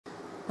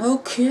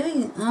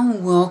Okay,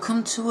 and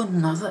welcome to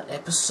another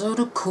episode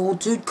of Cool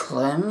Dude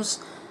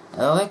Clem's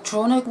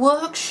Electronic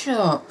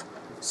Workshop.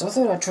 So I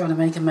thought I'd try to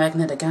make a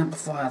magnetic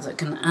amplifier that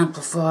can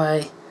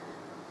amplify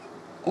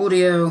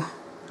audio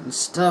and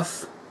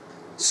stuff.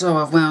 So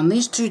I've wound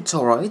these two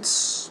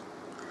toroids,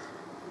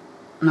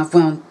 and I've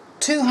wound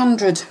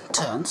 200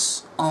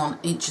 turns on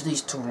each of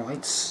these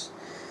toroids,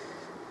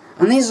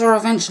 and these are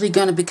eventually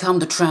going to become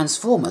the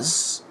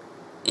transformers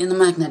in the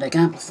magnetic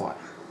amplifier.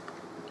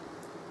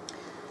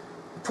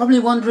 Probably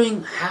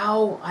wondering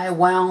how I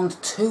wound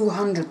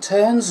 200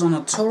 turns on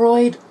a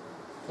toroid.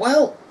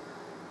 Well,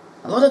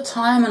 a lot of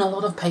time and a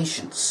lot of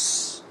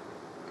patience.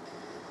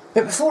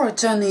 But before I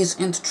turn these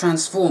into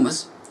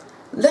transformers,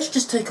 let's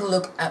just take a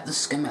look at the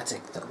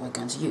schematic that we're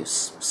going to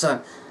use.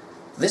 So,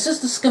 this is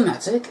the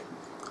schematic.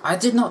 I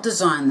did not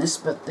design this,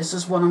 but this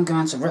is what I'm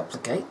going to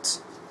replicate.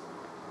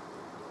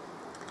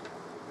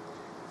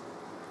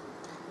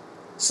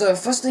 So,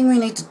 first thing we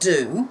need to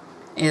do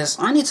is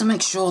I need to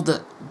make sure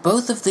that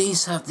both of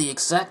these have the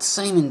exact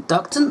same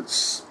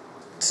inductance.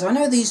 So I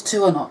know these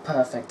two are not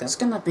perfect. There's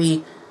going to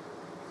be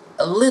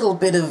a little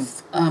bit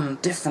of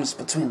difference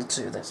between the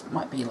two. There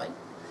might be like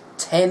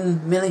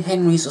 10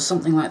 millihenries or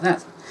something like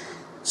that.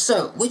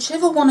 So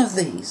whichever one of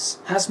these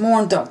has more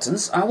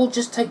inductance, I will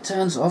just take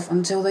turns off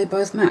until they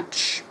both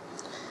match.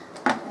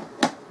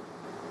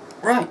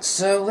 Right,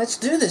 so let's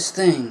do this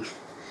thing.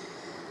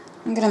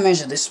 I'm going to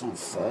measure this one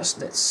first.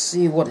 Let's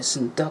see what its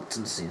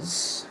inductance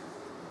is.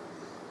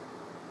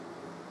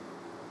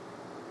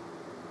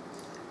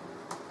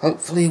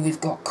 Hopefully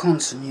we've got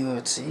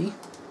continuity.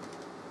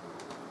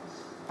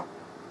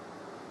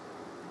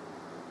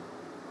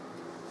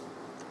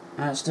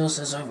 And it still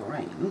says over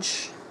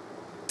range.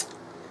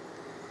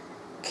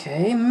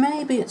 Okay,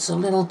 maybe it's a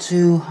little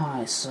too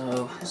high,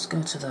 so let's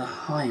go to the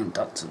high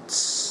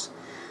inductance.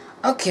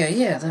 Okay,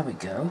 yeah, there we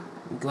go.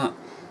 We've got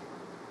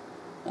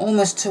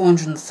almost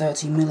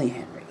 230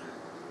 millihenry.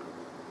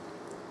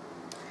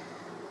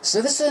 So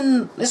this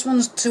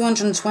one's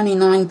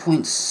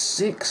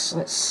 229.6.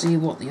 Let's see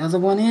what the other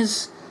one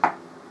is. I've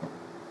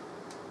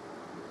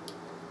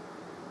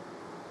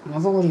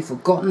already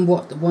forgotten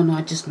what the one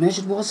I just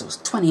measured was. It was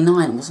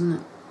 29,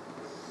 wasn't it?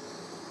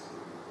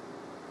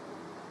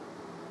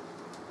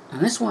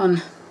 And this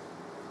one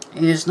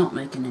is not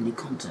making any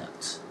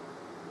contact.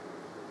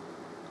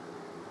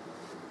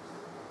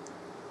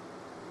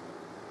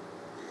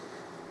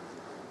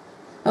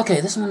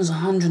 Okay, this one's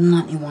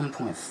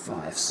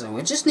 191.5, so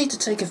we just need to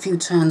take a few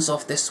turns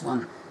off this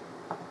one.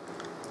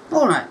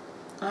 Alright,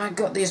 I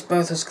got these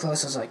both as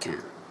close as I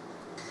can.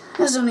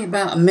 There's only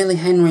about a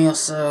millihenry or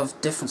so of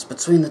difference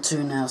between the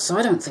two now, so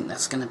I don't think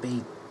that's going to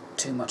be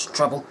too much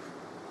trouble.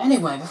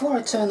 Anyway, before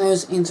I turn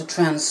those into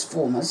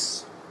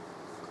transformers,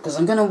 because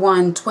I'm going to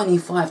wind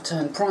 25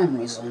 turn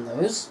primaries on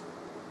those,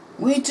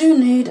 we do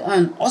need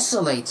an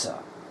oscillator.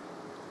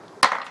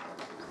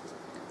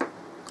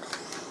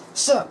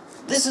 So,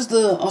 this is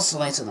the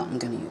oscillator that I'm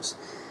going to use.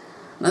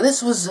 Now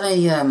this was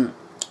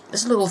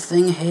this little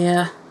thing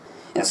here.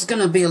 It's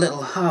going to be a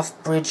little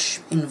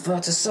half-bridge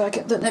inverter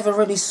circuit that never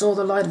really saw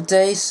the light of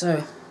day,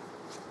 so...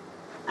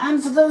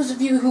 And for those of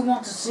you who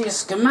want to see a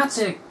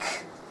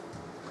schematic,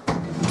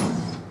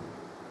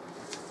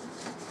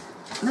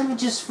 let me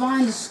just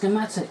find the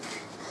schematic.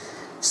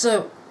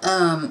 So,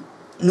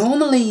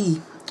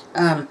 normally,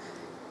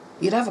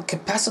 you'd have a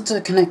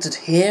capacitor connected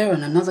here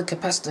and another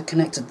capacitor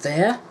connected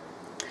there.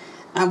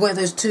 And where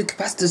those two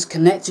capacitors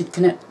connect, you'd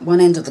connect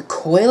one end of the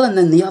coil and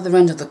then the other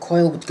end of the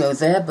coil would go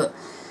there, but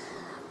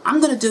I'm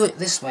going to do it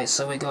this way.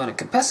 So we got a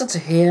capacitor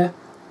here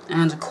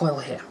and a coil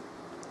here.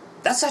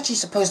 That's actually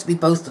supposed to be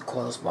both the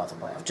coils, by the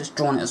way. I've just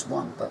drawn it as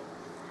one, but,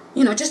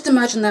 you know, just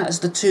imagine that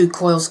as the two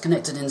coils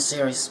connected in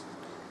series.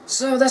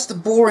 So that's the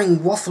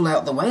boring waffle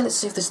out the way. Let's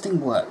see if this thing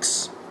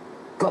works.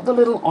 Got the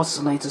little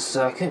oscillator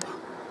circuit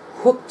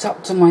hooked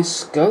up to my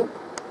scope.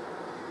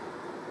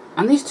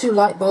 And these two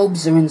light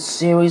bulbs are in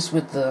series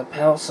with the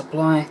power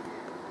supply.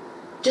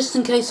 Just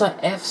in case I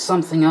F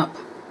something up,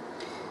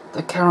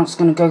 the current's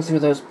going to go through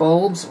those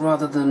bulbs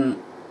rather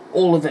than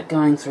all of it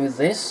going through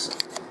this.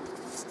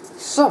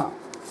 So,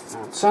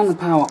 I'll turn the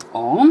power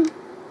on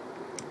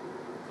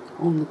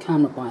the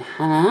camera by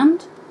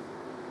hand,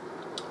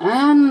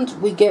 and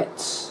we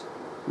get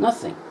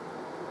nothing.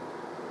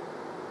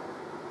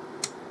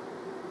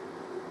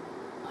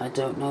 I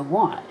don't know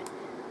why.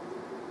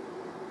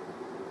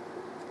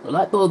 The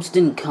light bulbs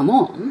didn't come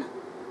on,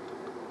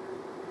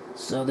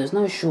 so there's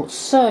no short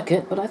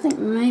circuit, but I think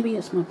maybe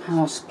it's my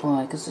power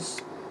supply, because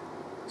it's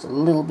a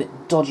little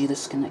bit dodgy,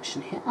 this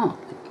connection here. Oh,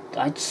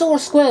 I saw a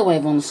square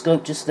wave on the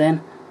scope just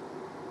then.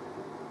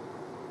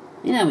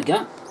 Yeah, there we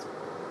go.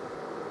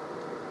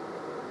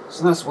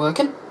 So that's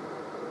working.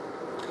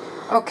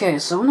 Okay,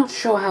 so I'm not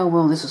sure how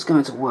well this is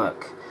going to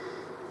work.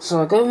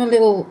 So I got a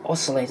little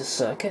oscillator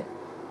circuit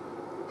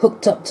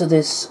hooked up to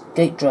this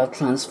gate drive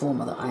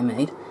transformer that I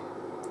made.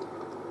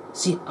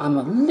 See, I'm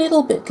a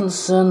little bit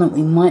concerned that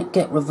we might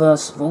get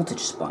reverse voltage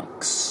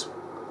spikes.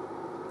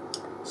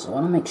 So I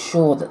want to make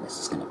sure that this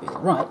is going to be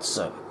alright.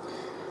 So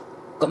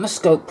Got my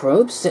scope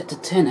probe set to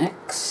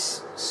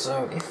 10x,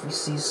 so if we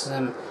see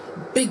some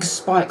big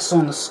spikes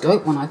on the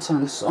scope when I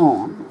turn this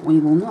on, we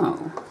will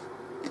know.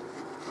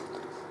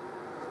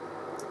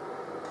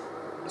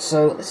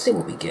 So let's see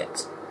what we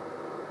get.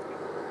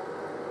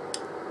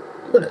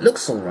 Well, it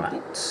looks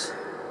alright.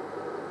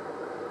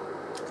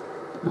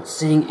 Not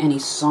seeing any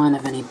sign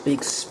of any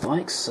big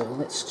spikes, so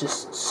let's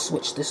just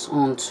switch this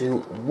on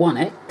to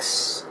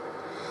 1x.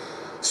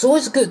 It's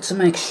always good to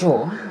make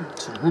sure.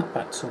 Turn that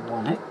back to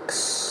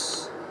 1x.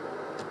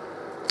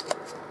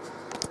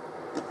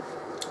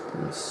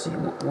 Let's see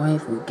what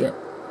wave we get.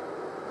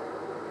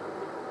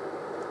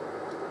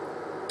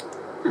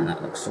 And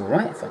that looks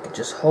alright, if I could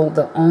just hold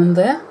that on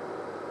there.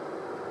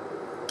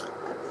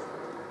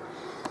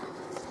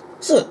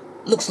 So,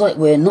 looks like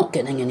we're not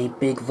getting any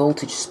big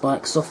voltage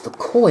spikes off the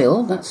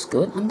coil, that's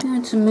good. I'm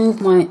going to move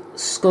my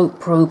scope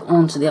probe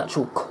onto the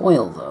actual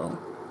coil though.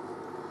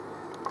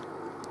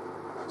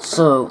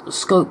 So, the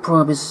scope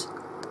probe is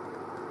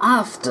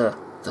after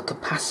the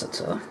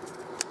capacitor.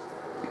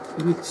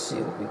 Let's see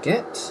what we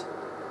get.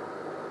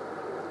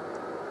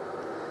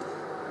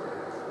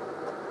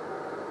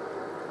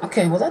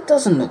 Okay, well that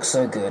doesn't look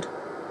so good.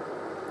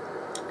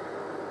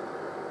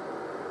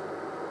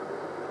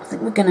 I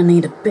think we're going to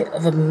need a bit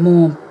of a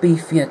more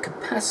beefier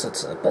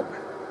capacitor, but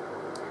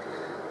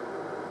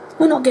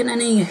we're not getting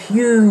any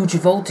huge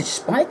voltage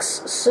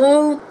spikes,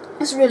 so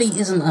this really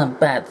isn't a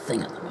bad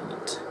thing at the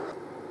moment.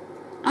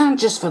 And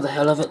just for the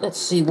hell of it, let's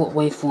see what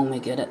waveform we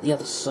get at the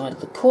other side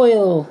of the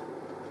coil.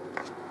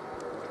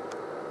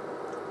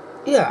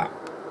 Yeah,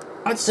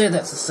 I'd say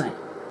that's the same.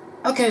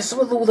 Okay, so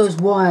with all those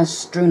wires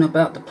strewn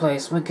about the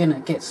place, we're going to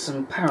get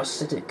some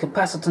parasitic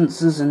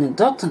capacitances and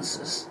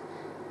inductances.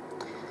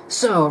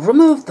 So, I've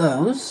removed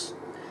those,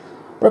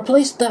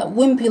 replaced that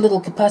wimpy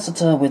little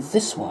capacitor with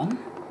this one,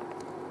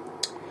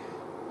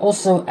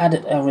 also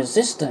added a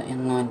resistor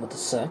in line with the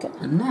circuit,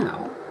 and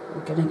now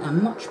we're getting a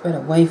much better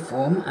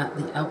waveform at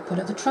the output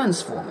of the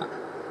transformer.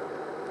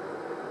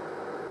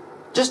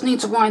 Just need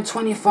to wind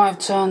 25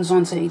 turns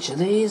onto each of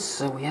these,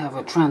 so we have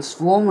a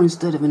transformer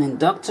instead of an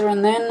inductor,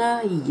 and then,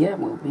 yeah,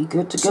 we'll be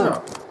good to go.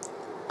 So,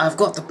 I've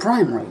got the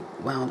primary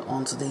wound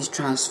onto these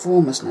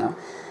transformers now.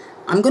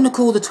 I'm going to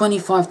call the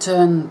 25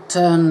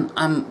 turn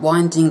I'm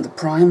winding the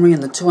primary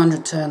and the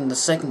 200 turn the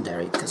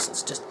secondary, because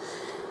it's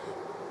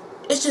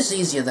just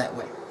easier that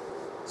way.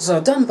 So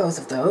I've done both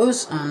of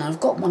those, and I've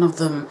got one of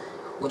them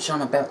which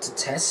I'm about to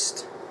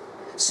test.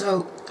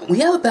 So we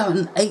have about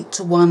an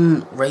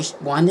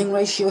 8:1 winding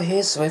ratio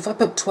here, so if I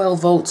put 12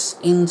 volts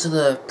into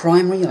the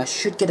primary, I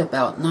should get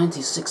about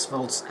 96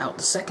 volts out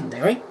the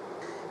secondary.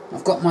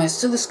 I've got my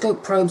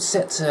oscilloscope probe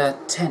set to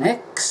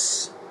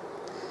 10x.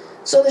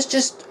 So let's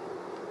just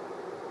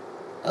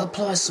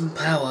apply some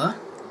power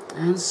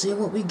and see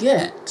what we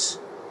get.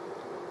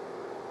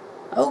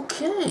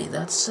 Okay,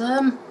 that's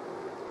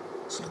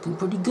it's looking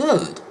pretty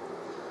good.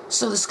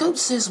 So the scope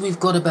says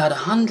we've got about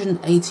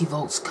 180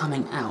 volts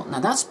coming out. Now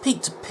that's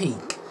peak to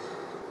peak.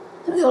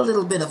 We got a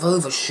little bit of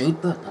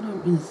overshoot, but I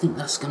don't really think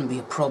that's going to be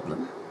a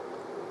problem.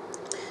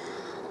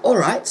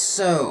 Alright,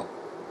 so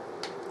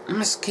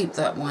let's keep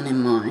that one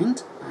in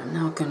mind. I'm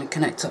now going to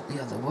connect up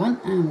the other one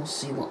and we'll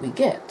see what we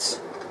get.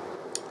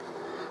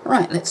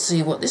 Right, let's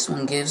see what this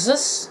one gives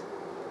us.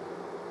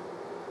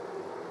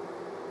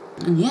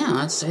 And yeah,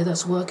 I'd say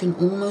that's working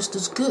almost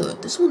as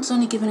good. This one's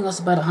only giving us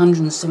about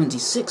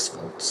 176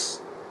 volts.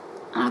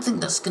 I don't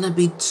think that's going to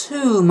be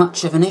too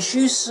much of an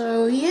issue,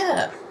 so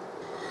yeah.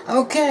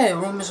 Okay,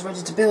 we're almost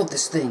ready to build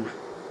this thing.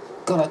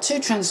 Got our two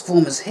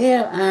transformers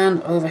here,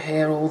 and over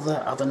here all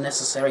the other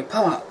necessary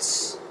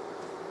parts.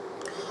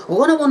 Well,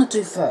 what I want to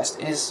do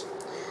first is,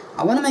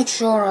 I want to make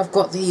sure I've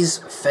got these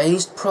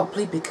phased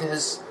properly,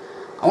 because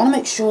I want to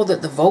make sure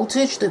that the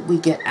voltage that we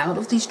get out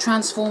of these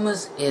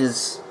transformers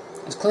is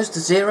as close to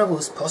zero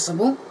as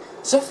possible.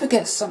 So if we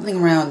get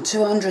something around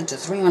 200 to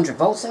 300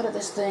 volts out of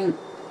this thing,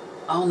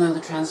 I'll know the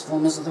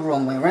transformers are the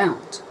wrong way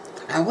around.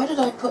 Now, where did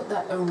I put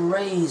that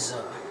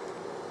eraser?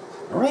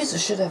 Eraser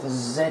should have a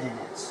Z in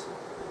it,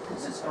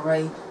 because it's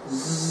array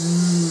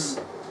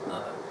Z,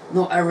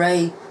 not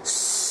array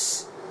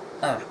S,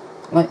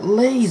 like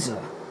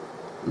laser.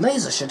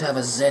 Laser should have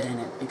a Z in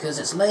it, because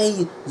it's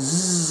lay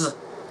Z,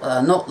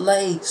 not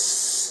lay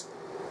S,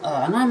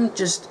 and I'm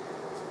just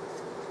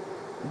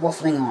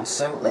waffling on.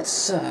 So let's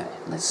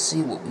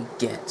see what we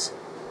get.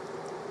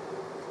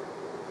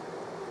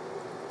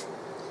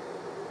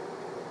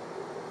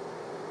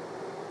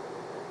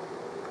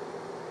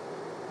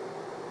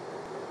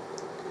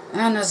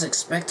 And as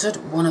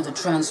expected, one of the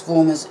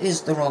transformers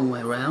is the wrong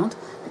way around,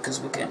 because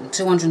we're getting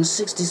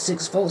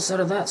 266 volts out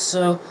of that,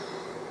 so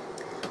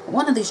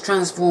one of these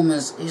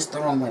transformers is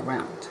the wrong way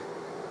around.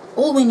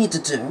 All we need to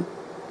do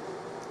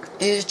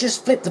is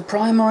just flip the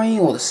primary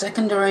or the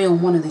secondary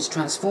on one of these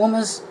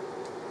transformers,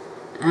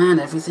 and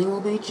everything will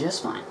be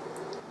just fine.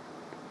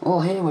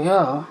 Well, here we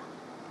are.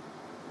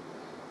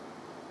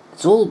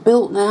 It's all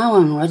built now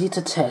and ready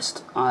to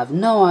test. I have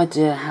no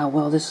idea how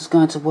well this is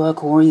going to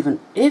work, or even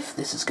if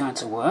this is going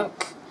to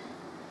work.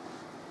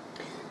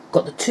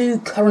 Got the two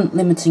current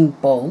limiting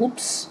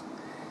bulbs,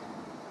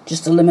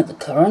 just to limit the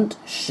current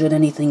should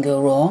anything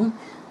go wrong.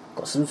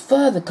 Got some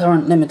further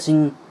current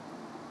limiting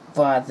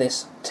via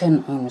this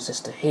 10 ohm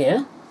resistor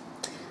here.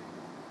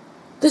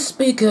 This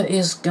speaker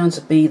is going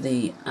to be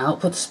the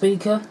output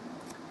speaker,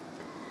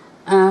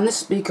 and this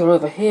speaker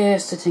over here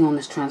sitting on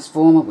this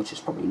transformer, which is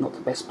probably not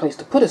the best place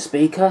to put a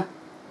speaker,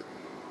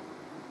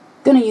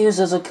 going to use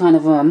as a kind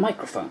of a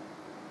microphone.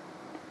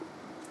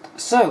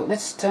 So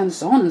let's turn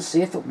this on and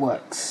see if it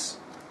works.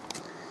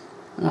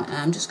 Right,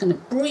 I'm just going to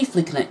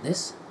briefly connect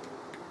this,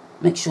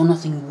 make sure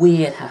nothing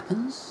weird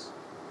happens.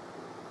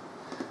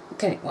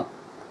 Okay, well,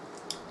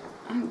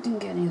 I didn't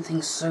get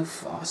anything so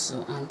far,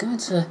 so I'm going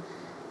to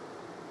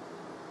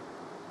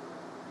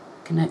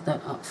connect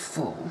that up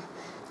full.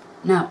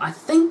 Now, I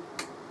think...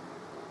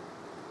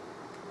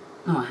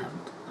 No, I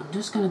haven't. I'm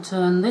just going to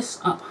turn this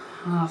up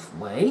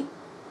halfway.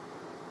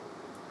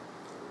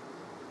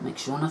 Make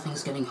sure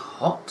nothing's getting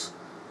hot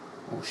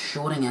or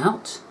shorting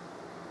out.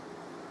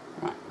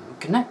 Right,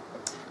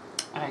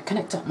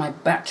 connect up my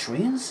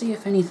battery and see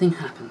if anything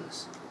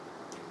happens.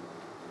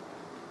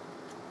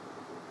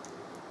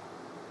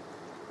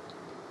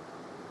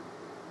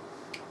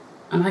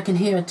 And I can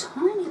hear a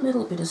tiny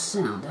little bit of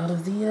sound out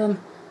of the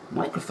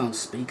microphone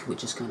speaker,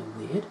 which is kind of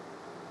weird.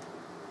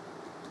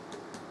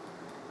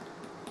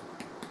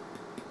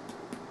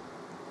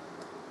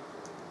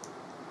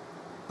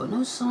 But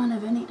no sign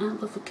of any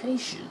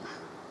amplification.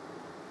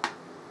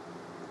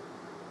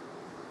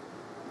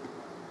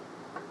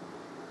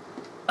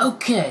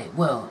 Okay,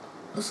 well,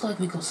 looks like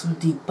we've got some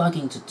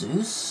debugging to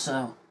do,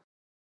 so...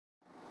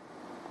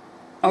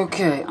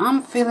 Okay,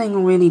 I'm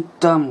feeling really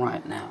dumb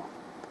right now.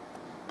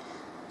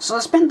 So I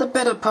spent the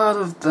better part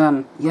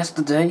of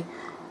yesterday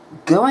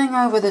going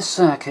over this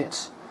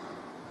circuit,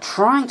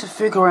 trying to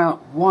figure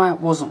out why it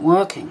wasn't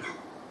working.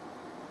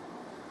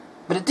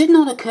 But it did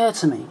not occur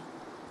to me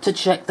to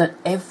check that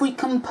every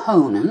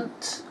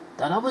component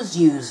that I was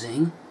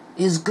using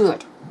is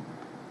good.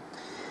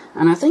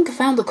 And I think I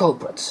found the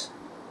culprit.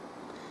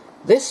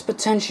 This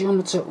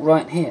potentiometer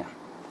right here.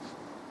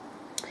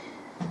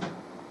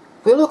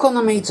 If we look on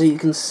the meter, you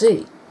can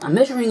see I'm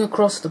measuring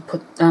across the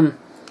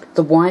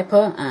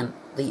wiper and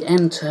the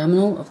end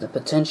terminal of the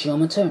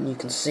potentiometer, and you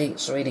can see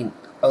it's reading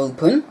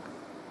open.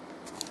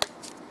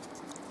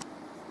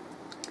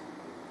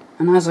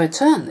 And as I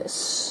turn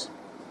this,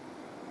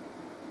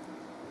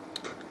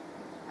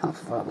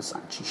 half of I was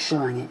actually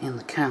showing it in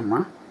the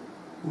camera,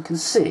 you can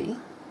see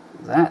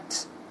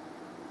that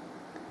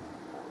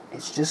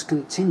it's just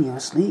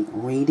continuously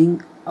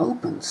reading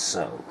open.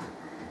 So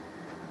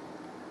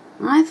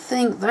I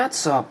think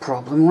that's our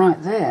problem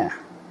right there.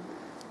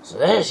 So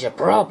there's your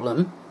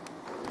problem.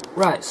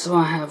 Right, so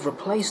I have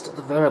replaced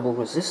the variable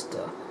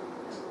resistor.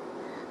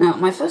 Now,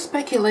 my first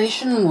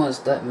speculation was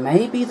that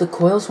maybe the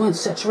coils weren't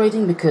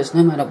saturating because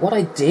no matter what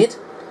I did,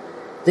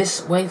 this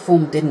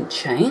waveform didn't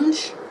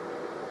change.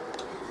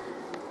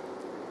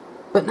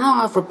 But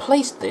now I've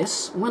replaced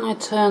this. When I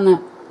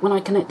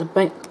connect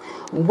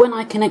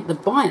the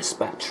bias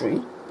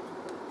battery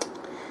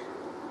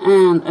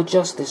and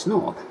adjust this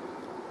knob,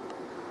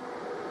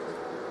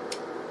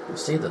 you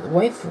see that the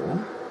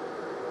waveform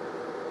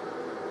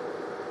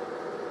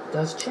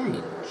does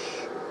change.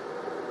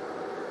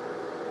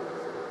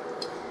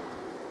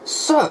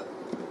 So,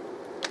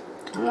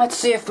 let's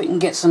see if we can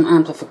get some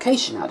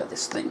amplification out of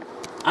this thing.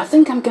 I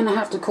think I'm going to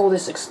have to call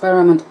this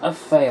experiment a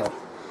fail,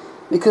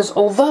 because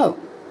although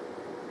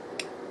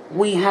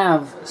we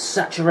have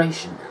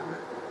saturation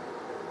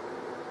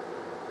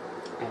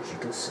now, as you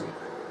can see,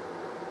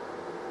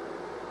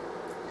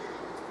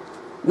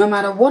 no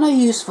matter what I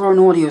use for an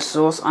audio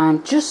source,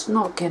 I'm just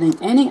not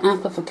getting any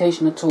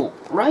amplification at all.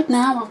 Right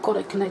now, I've got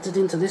it connected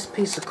into this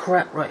piece of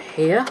crap right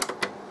here.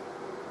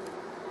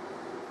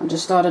 I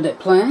just started it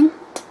playing,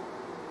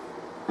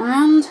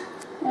 and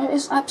there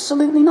is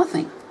absolutely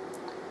nothing.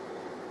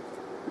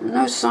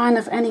 No sign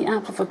of any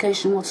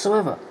amplification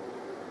whatsoever,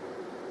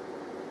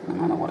 no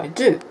matter what I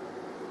do.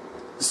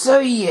 So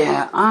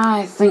yeah,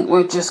 I think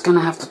we're just going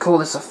to have to call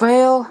this a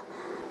fail.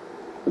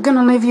 I'm going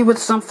to leave you with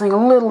something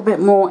a little bit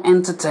more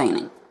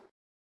entertaining.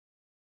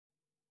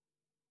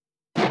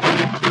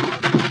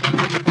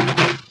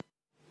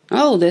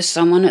 Oh, there's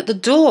someone at the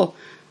door.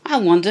 I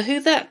wonder who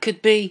that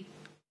could be.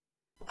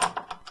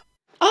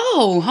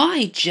 Oh,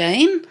 hi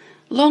Jane.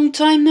 Long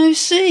time no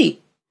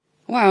see.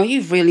 Wow,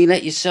 you've really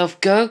let yourself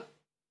go.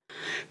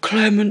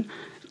 Clement,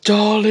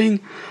 darling,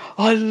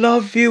 I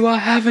love you. I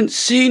haven't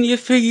seen you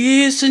for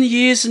years and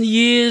years and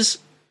years.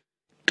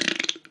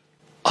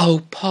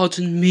 Oh,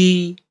 pardon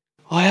me.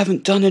 I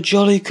haven't done a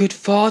jolly good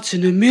fart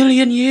in a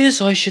million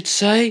years, I should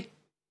say.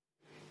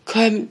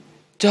 Clement,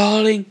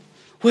 darling,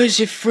 where's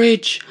your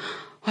fridge?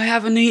 I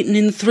haven't eaten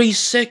in 3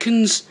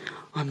 seconds.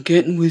 I'm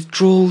getting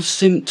withdrawal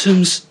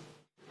symptoms.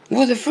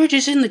 Well, the fridge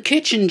is in the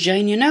kitchen,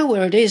 Jane. You know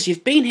where it is.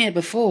 You've been here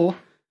before.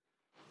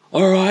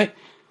 All right.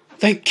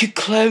 Thank you,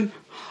 Clem.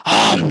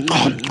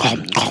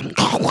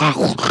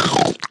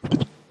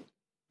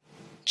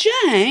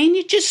 Jane,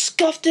 you just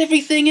scuffed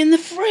everything in the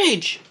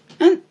fridge.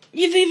 And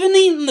you've even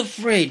eaten the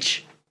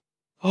fridge.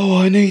 Oh,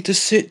 I need to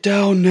sit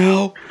down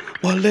now.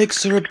 My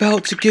legs are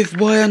about to give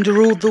way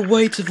under all the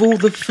weight of all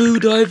the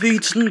food I've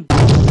eaten.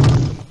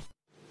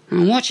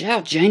 And watch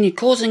out, Jane, you're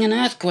causing an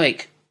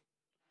earthquake.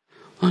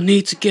 I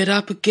need to get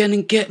up again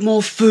and get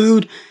more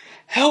food.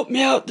 Help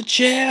me out the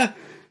chair.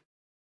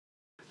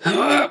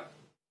 No,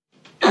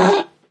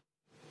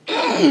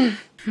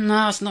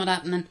 it's not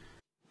happening.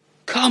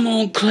 Come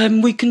on,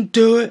 Clem, we can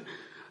do it.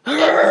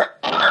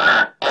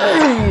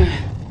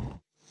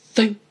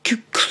 Thank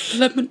you,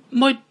 Clement,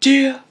 my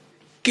dear.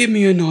 Give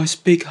me a nice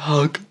big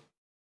hug.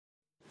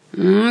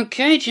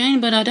 Okay, Jane,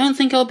 but I don't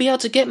think I'll be able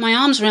to get my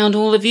arms round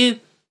all of you.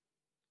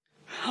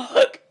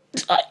 Hug,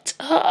 tight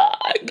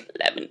hug.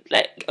 Clement,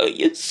 let go.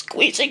 You're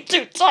squeezing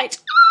too tight.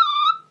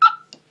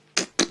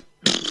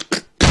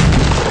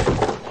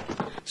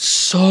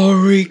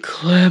 Sorry,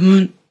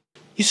 Clement.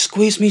 You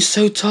squeezed me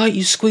so tight,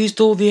 you squeezed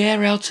all the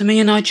air out of me,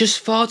 and I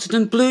just farted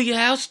and blew your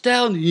house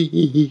down.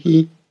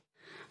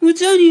 Well,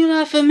 don't you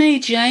laugh at me,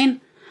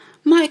 Jane.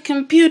 My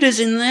computer's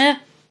in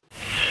there.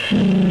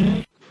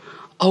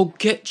 I'll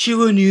get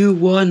you a new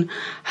one.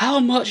 How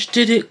much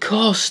did it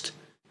cost?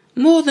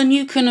 More than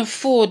you can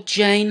afford,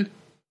 Jane.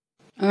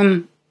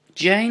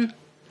 Jane?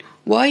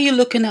 Why are you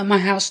looking at my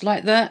house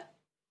like that?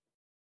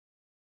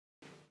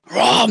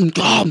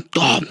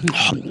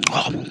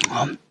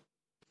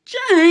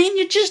 Jane,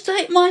 you just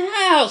ate my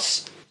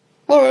house.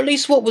 Or at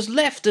least what was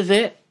left of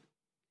it.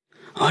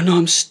 And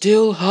I'm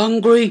still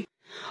hungry.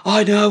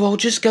 I know, I'll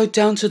just go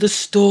down to the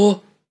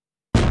store.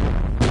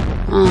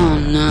 Oh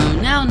no,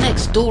 now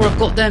next door I've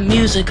got their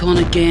music on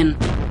again.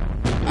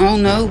 Oh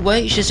no,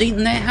 wait, she's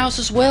eaten their house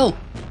as well.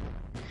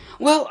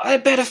 Well, I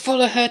better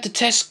follow her to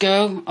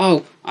Tesco.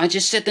 Oh, I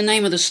just said the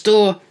name of the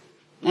store.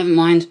 Never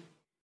mind.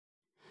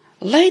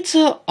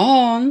 Later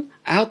on,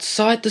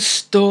 outside the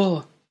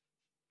store.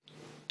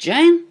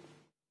 Jane?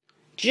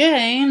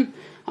 Jane?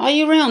 Are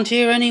you around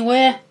here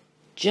anywhere?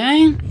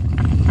 Jane?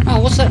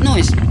 Oh, what's that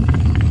noise?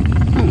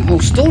 Oh, the whole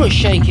store is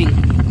shaking.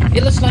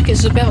 It looks like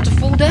it's about to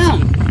fall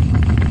down.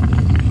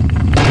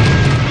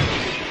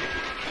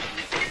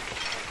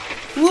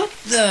 What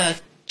the?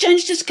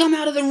 Jane's just come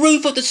out of the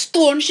roof of the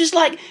store and she's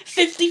like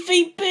 50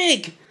 feet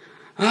big.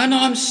 And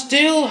I'm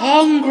still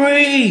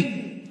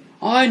hungry.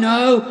 I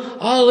know,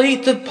 I'll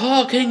eat the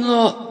parking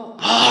lot.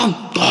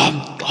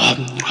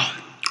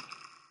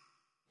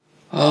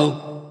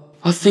 Oh,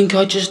 I think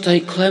I just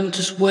ate Clement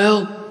as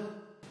well.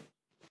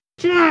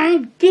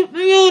 Jane, get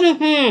me out of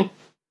here.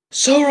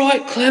 It's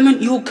alright,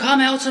 Clement, you'll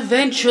come out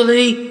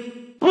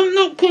eventually. I'm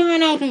not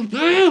coming out of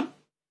here.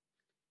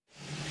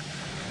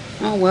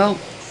 Oh well,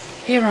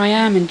 here I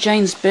am in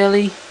Jane's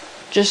belly,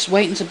 just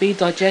waiting to be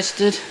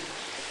digested.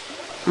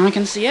 I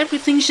can see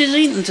everything she's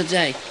eaten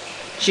today.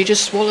 She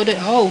just swallowed it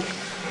whole.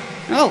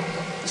 Oh,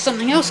 there's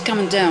something else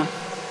coming down.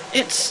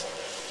 It's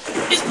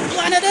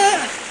planet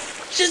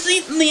Earth. She's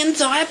eaten the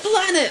entire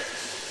planet.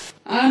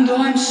 And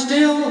I'm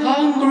still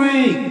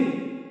hungry.